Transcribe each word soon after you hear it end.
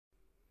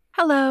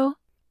Hello,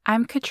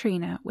 I'm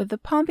Katrina with the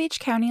Palm Beach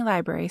County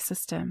Library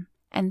System,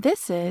 and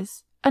this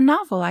is A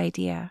Novel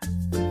Idea.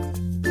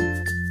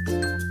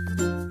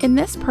 In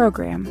this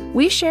program,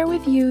 we share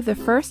with you the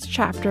first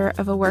chapter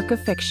of a work of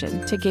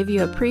fiction to give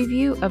you a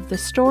preview of the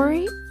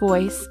story,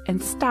 voice,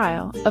 and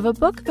style of a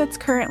book that's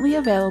currently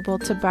available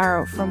to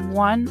borrow from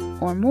one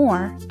or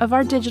more of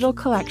our digital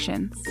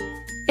collections.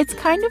 It's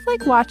kind of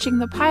like watching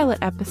the pilot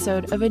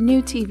episode of a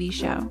new TV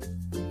show.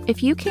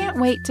 If you can't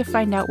wait to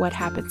find out what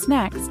happens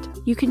next,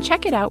 you can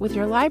check it out with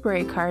your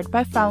library card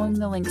by following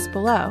the links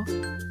below.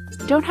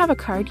 Don't have a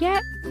card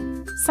yet?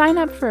 Sign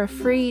up for a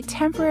free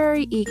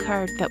temporary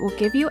e-card that will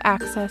give you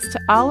access to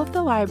all of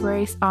the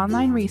library's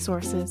online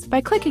resources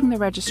by clicking the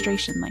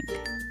registration link.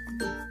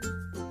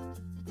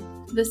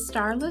 The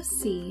Starless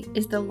Sea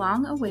is the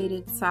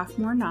long-awaited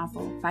sophomore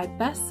novel by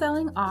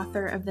best-selling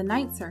author of The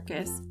Night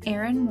Circus,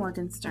 Erin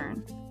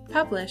Morgenstern,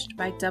 published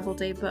by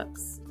Doubleday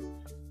Books.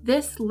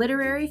 This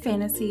literary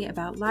fantasy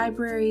about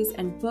libraries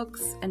and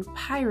books and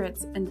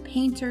pirates and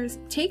painters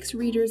takes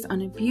readers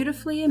on a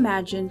beautifully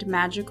imagined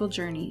magical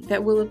journey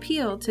that will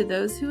appeal to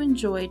those who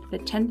enjoyed The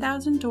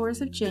 10,000 Doors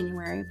of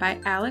January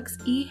by Alex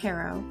E.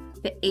 Harrow,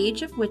 The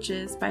Age of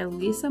Witches by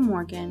Louisa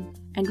Morgan,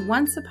 and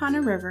Once Upon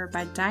a River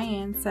by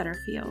Diane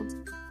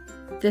Setterfield.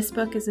 This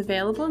book is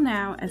available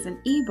now as an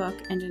e-book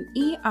and an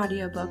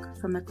e-audiobook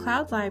from the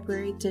Cloud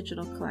Library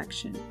Digital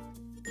Collection.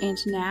 And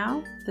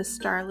now, The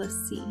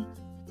Starless Sea.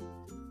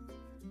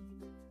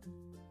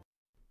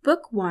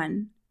 Book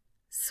 1,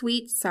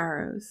 Sweet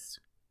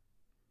Sorrows.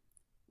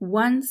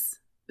 Once,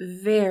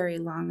 very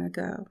long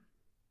ago.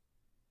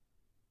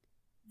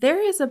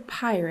 There is a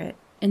pirate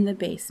in the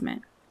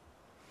basement.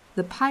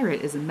 The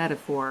pirate is a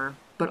metaphor,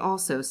 but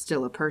also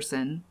still a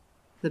person.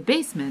 The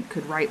basement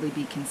could rightly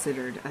be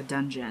considered a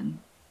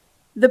dungeon.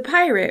 The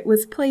pirate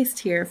was placed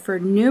here for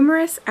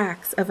numerous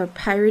acts of a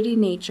piratey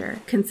nature,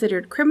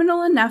 considered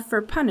criminal enough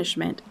for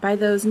punishment by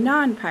those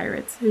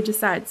non-pirates who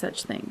decide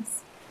such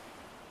things.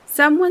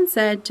 Someone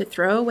said to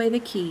throw away the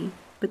key,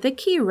 but the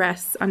key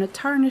rests on a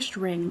tarnished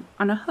ring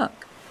on a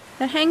hook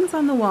that hangs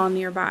on the wall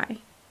nearby.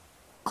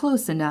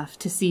 Close enough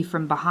to see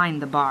from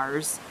behind the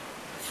bars.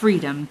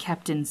 Freedom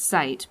kept in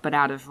sight but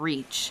out of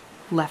reach,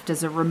 left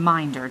as a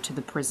reminder to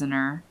the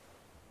prisoner.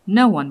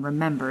 No one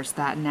remembers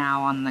that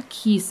now on the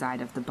key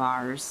side of the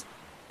bars.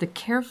 The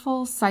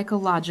careful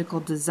psychological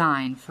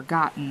design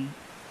forgotten,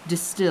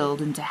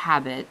 distilled into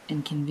habit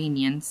and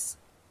convenience.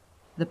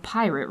 The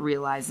pirate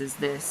realizes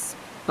this,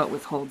 but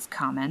withholds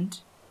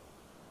comment.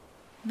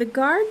 The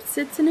guard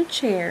sits in a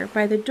chair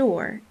by the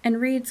door and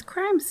reads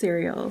crime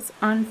serials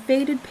on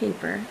faded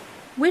paper,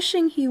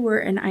 wishing he were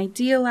an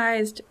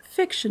idealized,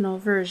 fictional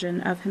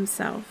version of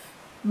himself,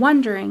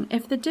 wondering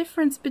if the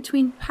difference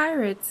between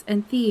pirates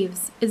and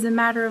thieves is a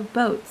matter of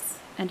boats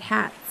and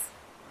hats.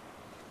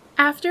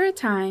 After a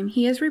time,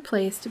 he is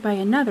replaced by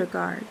another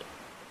guard.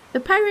 The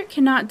pirate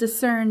cannot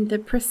discern the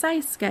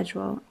precise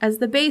schedule, as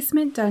the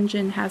basement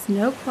dungeon has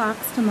no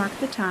clocks to mark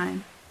the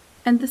time,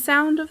 and the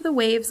sound of the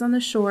waves on the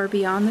shore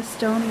beyond the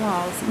stone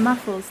walls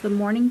muffles the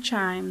morning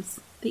chimes,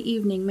 the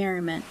evening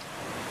merriment.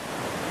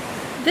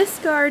 This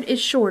guard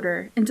is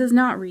shorter and does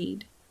not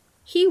read.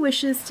 He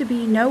wishes to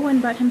be no one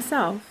but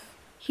himself.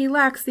 He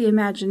lacks the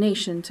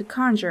imagination to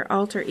conjure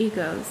alter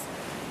egos,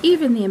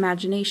 even the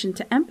imagination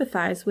to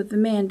empathize with the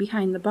man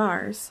behind the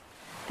bars,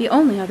 the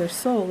only other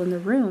soul in the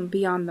room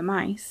beyond the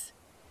mice.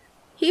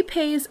 He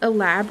pays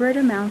elaborate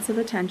amounts of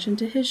attention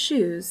to his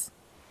shoes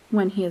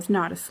when he is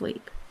not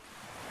asleep.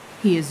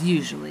 He is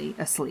usually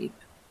asleep.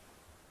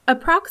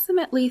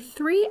 Approximately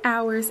 3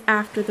 hours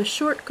after the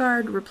short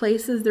guard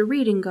replaces the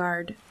reading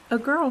guard, a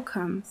girl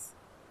comes.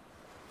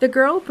 The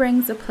girl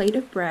brings a plate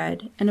of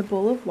bread and a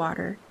bowl of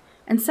water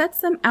and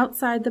sets them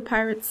outside the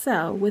pirate's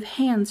cell with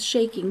hands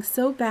shaking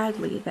so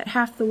badly that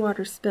half the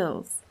water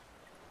spills.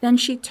 Then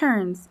she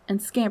turns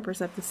and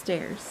scampers up the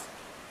stairs.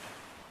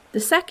 The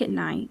second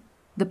night,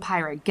 the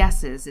pirate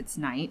guesses it's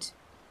night.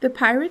 The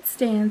pirate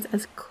stands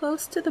as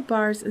close to the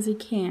bars as he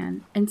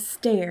can and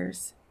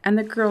stares, and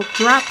the girl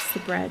drops the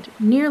bread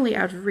nearly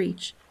out of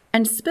reach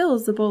and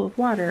spills the bowl of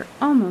water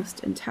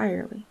almost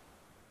entirely.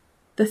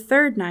 The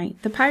third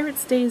night, the pirate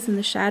stays in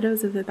the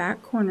shadows of the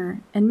back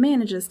corner and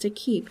manages to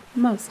keep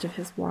most of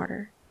his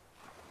water.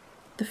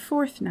 The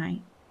fourth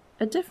night,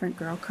 a different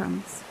girl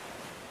comes.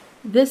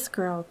 This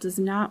girl does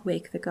not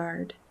wake the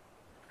guard.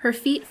 Her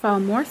feet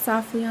fall more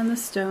softly on the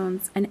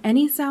stones, and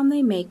any sound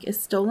they make is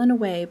stolen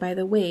away by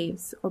the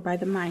waves or by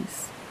the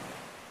mice.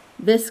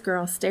 This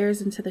girl stares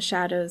into the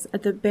shadows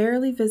at the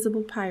barely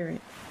visible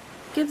pirate,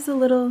 gives a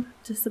little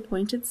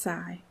disappointed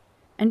sigh,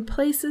 and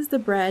places the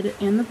bread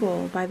and the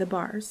bowl by the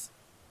bars.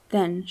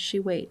 Then she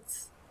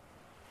waits.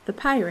 The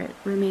pirate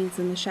remains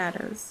in the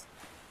shadows.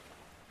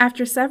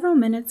 After several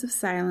minutes of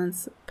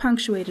silence,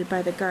 punctuated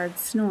by the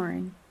guard's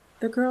snoring,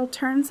 the girl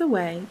turns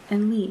away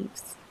and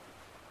leaves.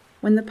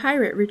 When the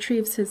pirate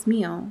retrieves his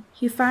meal,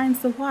 he finds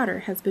the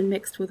water has been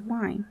mixed with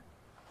wine.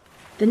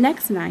 The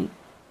next night,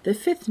 the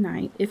fifth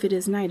night if it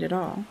is night at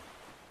all,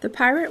 the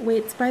pirate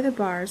waits by the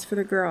bars for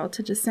the girl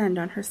to descend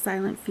on her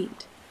silent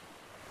feet.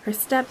 Her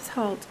steps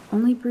halt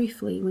only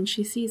briefly when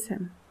she sees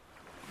him.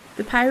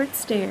 The pirate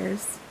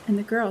stares, and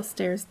the girl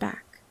stares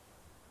back.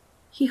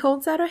 He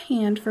holds out a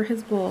hand for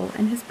his bowl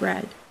and his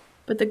bread,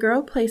 but the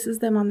girl places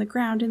them on the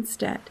ground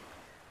instead,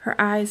 her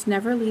eyes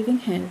never leaving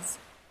his,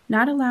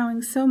 not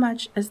allowing so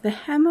much as the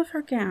hem of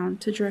her gown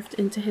to drift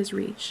into his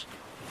reach.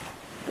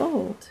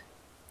 Bold,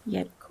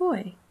 yet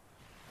coy.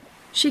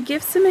 She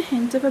gives him a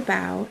hint of a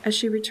bow as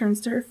she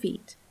returns to her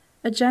feet,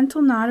 a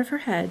gentle nod of her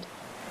head,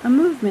 a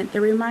movement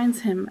that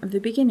reminds him of the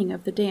beginning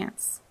of the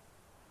dance.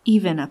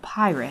 Even a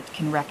pirate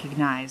can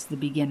recognize the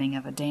beginning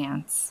of a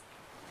dance.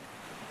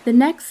 The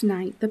next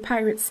night, the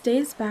pirate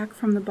stays back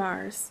from the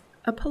bars,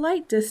 a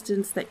polite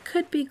distance that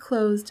could be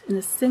closed in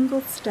a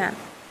single step,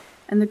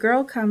 and the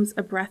girl comes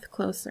a breath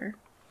closer.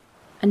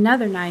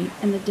 Another night,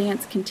 and the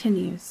dance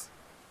continues.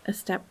 A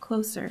step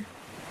closer,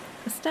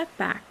 a step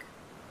back,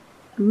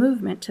 a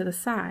movement to the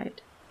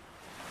side.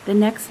 The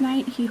next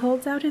night, he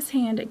holds out his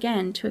hand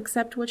again to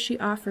accept what she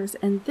offers,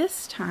 and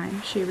this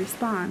time she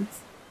responds,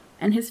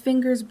 and his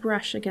fingers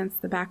brush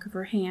against the back of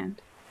her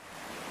hand.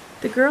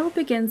 The girl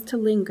begins to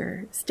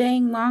linger,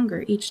 staying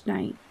longer each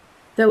night,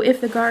 though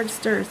if the guard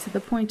stirs to the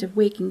point of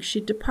waking,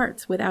 she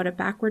departs without a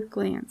backward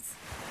glance.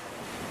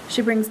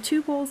 She brings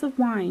 2 bowls of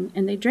wine,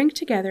 and they drink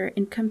together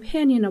in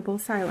companionable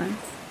silence.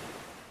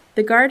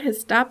 The guard has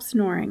stopped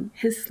snoring,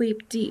 his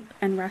sleep deep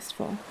and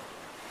restful.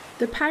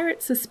 The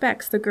pirate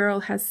suspects the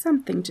girl has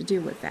something to do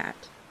with that.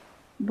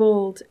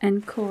 Bold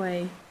and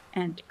coy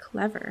and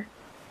clever.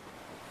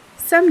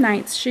 Some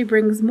nights she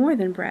brings more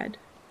than bread.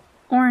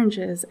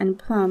 Oranges and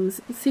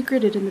plums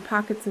secreted in the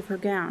pockets of her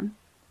gown.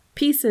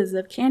 Pieces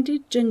of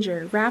candied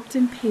ginger wrapped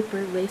in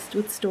paper laced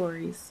with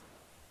stories.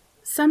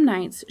 Some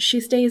nights she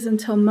stays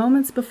until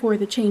moments before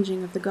the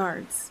changing of the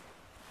guards.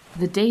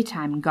 The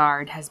daytime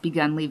guard has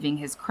begun leaving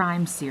his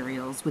crime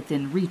serials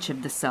within reach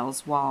of the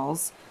cell's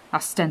walls,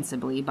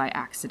 ostensibly by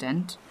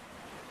accident.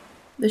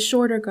 The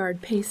shorter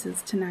guard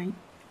paces tonight.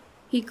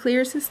 He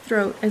clears his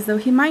throat as though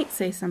he might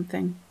say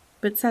something,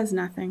 but says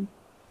nothing.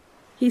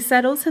 He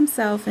settles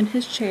himself in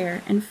his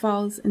chair and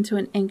falls into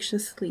an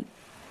anxious sleep.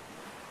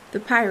 The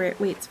pirate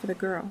waits for the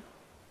girl.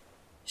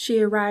 She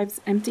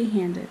arrives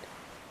empty-handed.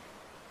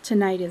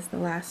 Tonight is the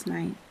last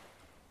night,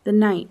 the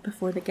night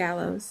before the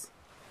gallows.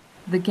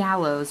 The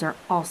gallows are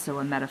also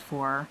a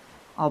metaphor,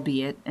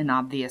 albeit an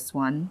obvious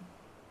one.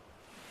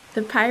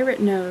 The pirate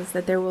knows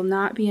that there will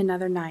not be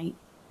another night,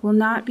 will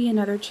not be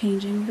another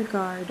changing of the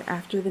guard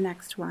after the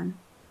next one.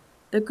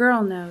 The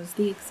girl knows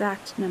the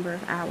exact number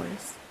of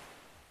hours.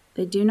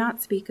 They do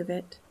not speak of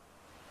it.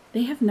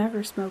 They have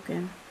never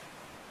spoken.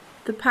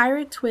 The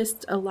pirate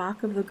twists a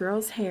lock of the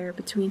girl's hair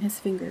between his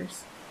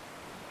fingers.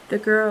 The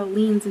girl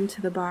leans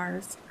into the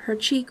bars, her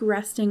cheek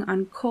resting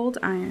on cold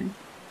iron,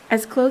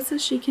 as close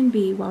as she can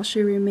be while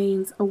she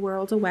remains a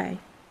world away.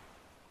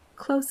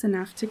 Close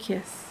enough to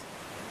kiss.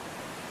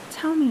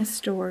 "Tell me a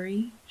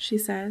story," she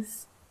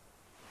says.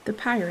 The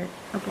pirate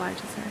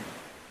obliges her.